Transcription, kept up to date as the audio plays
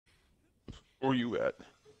Where you at?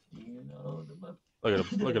 You know the Look at him.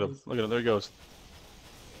 Look at him. Look at him. There he goes.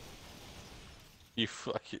 You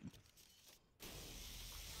fucking.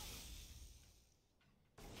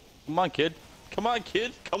 Come on, kid. Come on,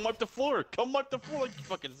 kid. Come wipe the floor. Come wipe the floor like you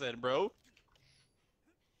fucking said, bro.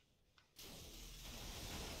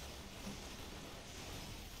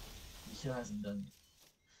 He still hasn't done it.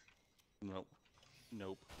 Nope.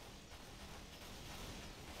 Nope.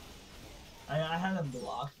 I had him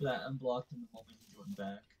blocked, but I unblocked him the moment he joined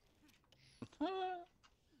back.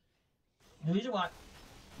 The reason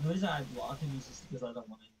I blocked him is just because I don't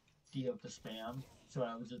want to deal with the spam, so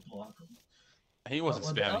I would just block him. He wasn't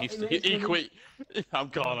spamming. He quit. I'm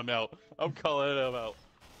calling him out. I'm calling him out.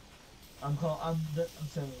 I'm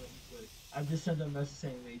sending him a quit. I just sent him a message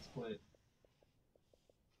saying Raid's quit.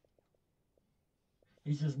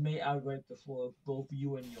 He says, "Mate, I wipe the floor of both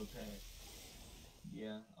you and your pet."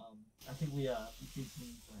 Yeah. I think we did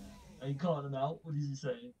some. Are you calling him out? What did he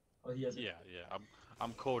say? Oh, he has. Yeah.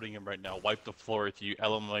 I'm quoting him right now. Wipe the floor with you,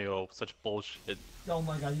 LMAO. Such bullshit. Oh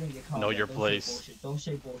my god, you're gonna get caught. Know your place. Don't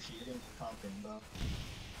say bullshit. You're gonna get caught, bro.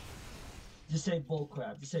 Just say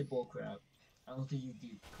bullcrap. Just say bullcrap. I don't think you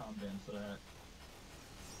get combat for that.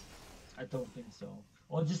 I don't think so.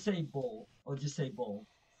 Or just say bull. Or just say bull.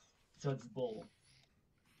 So it's bull.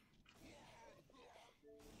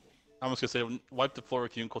 I'm just gonna say, wipe the floor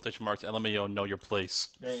with you in quotation marks, LMAO, know your place.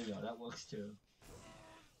 There you go, that works too.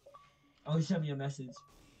 Oh, he sent me a message.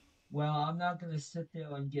 Well, I'm not gonna sit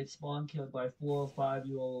there and get spawn killed by 4 or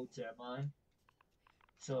 5-year-olds, am I?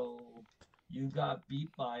 So, you got beat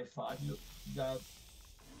by 5-year-olds. You got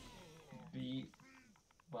beat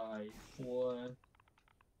by 4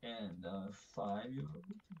 and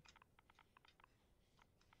 5-year-olds.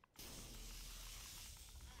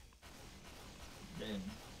 Then.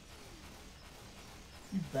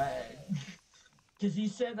 He's bad. Cause he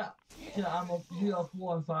said that you are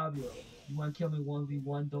 4 and 5-year-old. You wanna kill me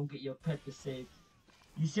 1v1, don't get your pet to save.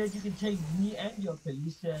 You said you can take me and your pet. You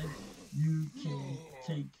said you can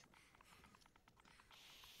take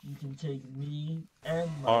me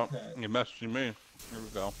and my pet. You're messaging me. Here we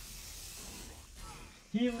go.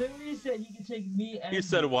 He literally said he can take me and He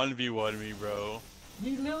said 1v1 me, bro.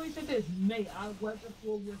 He literally said this, mate, I went the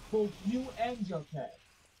floor with both you and your pet.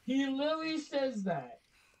 He literally says that.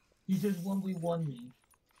 He says 1v1 me.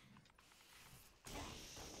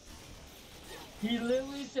 He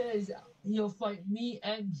literally says he'll fight me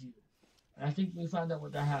and you. And I think we found out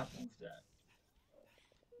what that happened with that.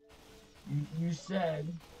 You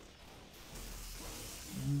said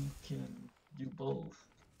you can do both.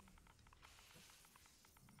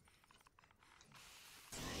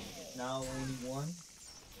 Now only one.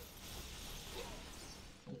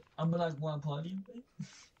 I'm gonna like one party.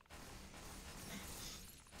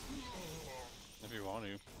 If you want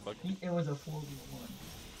to, but It was a 4v1.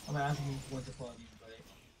 I'm asking him what's a party, but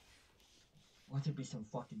want to be some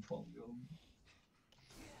fucking 12-year-old.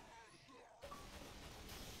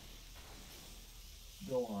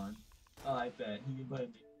 Go on. Oh, I bet he invited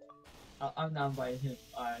me. I'm not inviting him.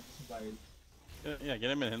 I just invited. yeah, get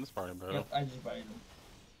him in this party, bro. Yep, I just invited him.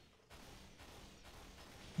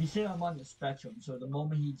 He said I'm on the spectrum, so the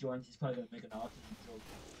moment he joins, he's probably gonna make an autism joke.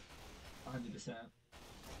 100%.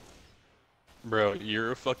 Bro,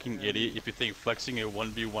 you're a fucking idiot if you think flexing a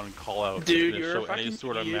 1v1 call out Dude, is you're gonna a show any fucking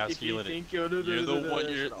sort of idiot if masculinity. you think you're the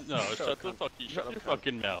one. You're no. Shut the cunt. fuck. Shut your cunt.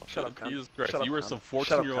 fucking mouth. Shut up, cunt. Jesus Christ, Shut up, you were cunt. some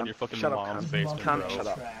Shut up, 14-year-old in cunt. your fucking Shut up, mom's cunt. basement, Cunt. bro. Shut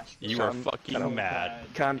up. You are Cunt. fucking Shut up. mad.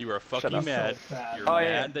 Cunt. You are Shut fucking up. mad. You're Oh, mad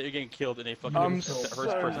yeah. that you're getting killed in a fucking I'm so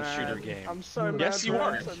first-person mad. shooter game. I'm so mad. Yes, you bro.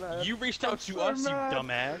 are. I'm so mad. You reached out to so us, mad. you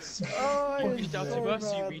dumbass. Oh, You I'm reached out so to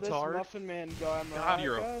us, you mad. This retard. Muffin Man guy, man. God,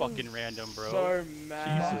 you're a I'm fucking random, bro. So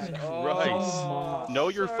mad. Jesus Christ. Know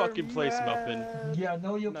your so fucking place, Muffin. mad. Yeah,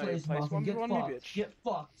 know your No, place, place. Muffin. Get 1v1 me, fucked. bitch. Get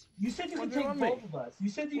fucked. You said you could 1v1 take me. both of us. You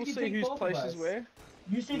said you We'll could see take whose both place of us. is where.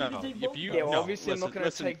 You said No, you could take if both you of Yeah, us. well, no, obviously I'm not gonna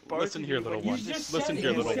listen, take both listen of here, you, little but one. you just Listen said here,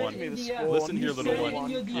 it. little You said one. it in the Listen here, You little said it one. in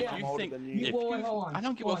your If DM. you think, You boy, hold on. I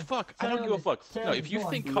don't give Hold a on. fuck. I Say don't all give a this. fuck. Say No, all if this. you Go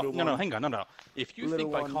on. think, Little no, one. hang on, no. If you Little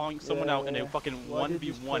think by one. calling someone out in a Yeah. fucking Why did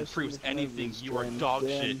this 1v1 person proves look like anything, this, you are Jen? dog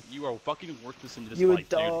Damn. shit. You are fucking worthless in this You a fight,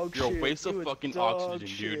 dog dude. You're a shit. waste of You a fucking dog oxygen, dude.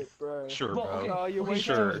 shit, bro. Sure, Well, bro. okay. Oh, you're Okay,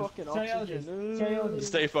 wasting sure. fucking Say all this. oxygen. Say all this.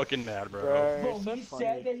 Stay fucking mad, bro. Bro, Bro, it's so he funny.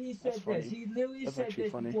 said that he That's said funny. this. He literally That's said actually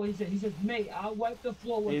this funny. before he said. He said, "Mate, I wiped the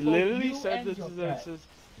floor with He both literally you said and this your is pet."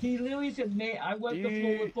 He literally said, "Mate, I wiped the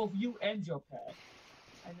floor with both you and your pet."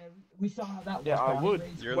 And then we saw how that Yeah, was. I He would.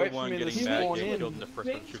 rage You're Wait the for one me to getting spawn mad in. getting killed in the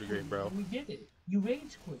first-person rage shooter quitted. game, bro. We get it. You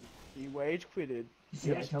rage quit. He wage quitted. See,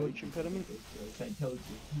 You I have a told speech you. impediment? I told you.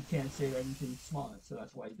 He can't say anything smart, so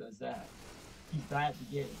that's why he does that. He's bad to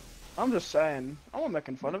get it. I'm just saying. I'm not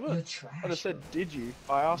making fun of You're it. trash, I just said, bro. did you?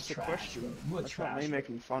 I asked a You're trash, question. bro. You a That's not trash, me bro.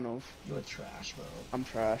 making fun of. You're trash, bro. I'm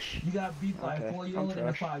trash. You got beat by Okay, a I'm 4-year-old and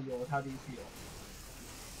a trash. 5-year-old. How do you feel?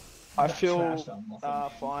 I got feel trashed on Muffin, man.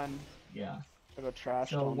 fine. Yeah. I got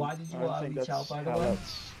trashed So on. why did you I don't think reach that's out, by the how way?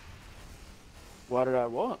 that's. Why did I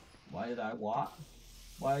what? Why did I what?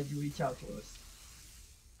 Why did you reach out to us?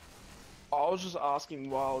 I was just asking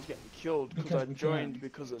why I was getting killed because I we joined can.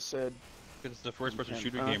 because it said. It's the first-person Okay,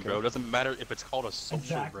 shooter okay. game, bro. It doesn't matter if it's called a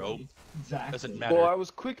social, bro. Exactly. Doesn't matter. Well, I was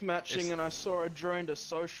quick matching It's- and I saw I joined a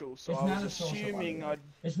social, so It's I not was a social, assuming by the way. I'd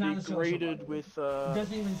It's be not a social, by greeted the way. with. It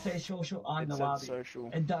doesn't even say social on It the said lobby.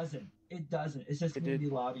 social. It doesn't. It doesn't. It says It community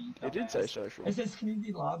did. lobby, you dumbass. It did say social. It says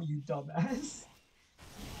community lobby, you dumbass.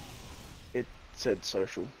 It said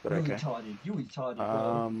social, but You okay. retarded. You retarded,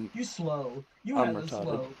 bro. You slow. You I'm hella retarded.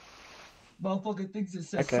 slow. Motherfucker thinks it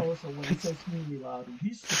says Okay. social when it says community lobby.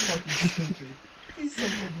 He's so fucking stupid. He's so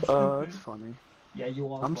fucking stupid. That's funny. Yeah,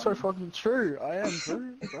 you are I'm funny. so fucking true. I am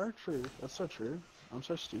true. Very true. That's so true. I'm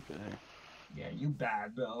so stupid. Hey. Yeah, you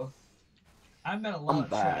bad, bro. I met a lot I'm of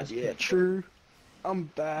bad. trash Yeah, kids. true. I'm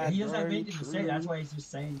Yeah, bad. he doesn't have bro, anything to say. That's why he's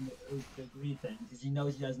just saying the green thing, because he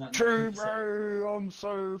knows he does not True, to say. bro. I'm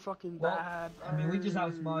so fucking Well, bad. Bro. I mean, we just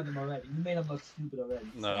outsmarted him already. We made him look stupid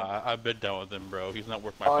already. No, so. I've been down with him, bro. He's not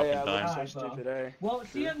worth my Oh fucking yeah, I look time. so Alright, bro. stupid, eh? Well,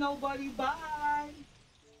 see ya, nobody. Bye.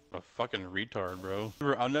 A fucking retard, bro.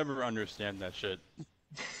 I'll never understand that shit.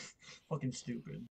 Fucking stupid.